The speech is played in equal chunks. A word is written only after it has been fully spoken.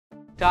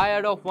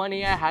Tired of one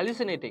AI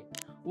hallucinating?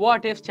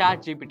 What if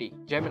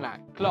ChatGPT, Gemini,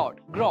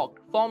 Claude, Grok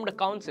formed a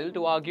council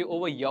to argue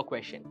over your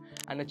question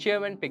and the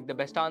chairman picked the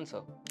best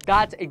answer?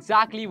 That's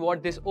exactly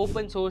what this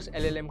open source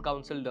LLM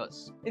council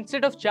does.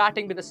 Instead of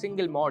chatting with a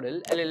single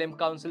model, LLM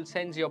council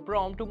sends your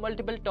prompt to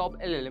multiple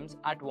top LLMs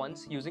at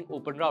once using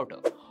Open Router,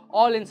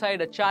 all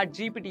inside a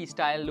ChatGPT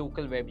style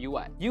local web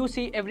UI. You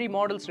see every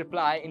model's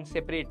reply in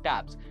separate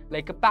tabs,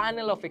 like a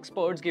panel of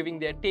experts giving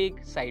their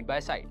take side by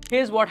side.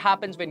 Here's what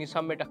happens when you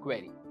submit a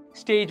query.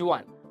 Stage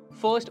 1.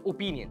 First,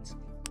 opinions.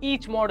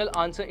 Each model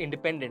answer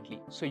independently,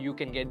 so you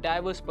can get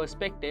diverse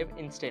perspective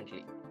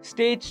instantly.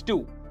 Stage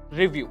 2.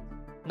 Review.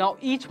 Now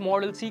each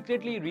model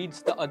secretly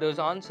reads the other's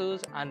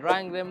answers and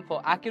rank them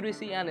for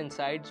accuracy and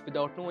insights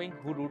without knowing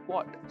who wrote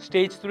what.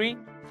 Stage 3.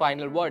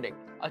 Final verdict.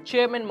 A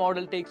chairman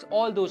model takes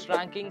all those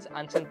rankings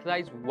and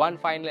synthesizes one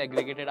final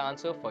aggregated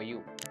answer for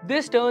you.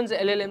 This turns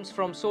LLMs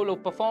from solo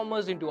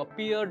performers into a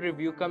peer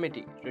review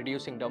committee,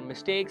 reducing dumb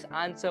mistakes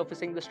and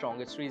surfacing the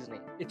strongest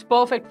reasoning. It's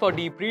perfect for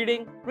deep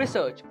reading,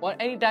 research, or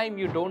anytime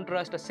you don't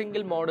trust a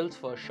single model's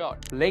first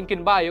shot. Link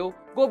in bio.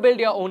 Go build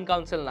your own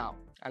council now.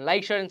 And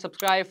like, share and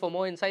subscribe for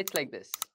more insights like this.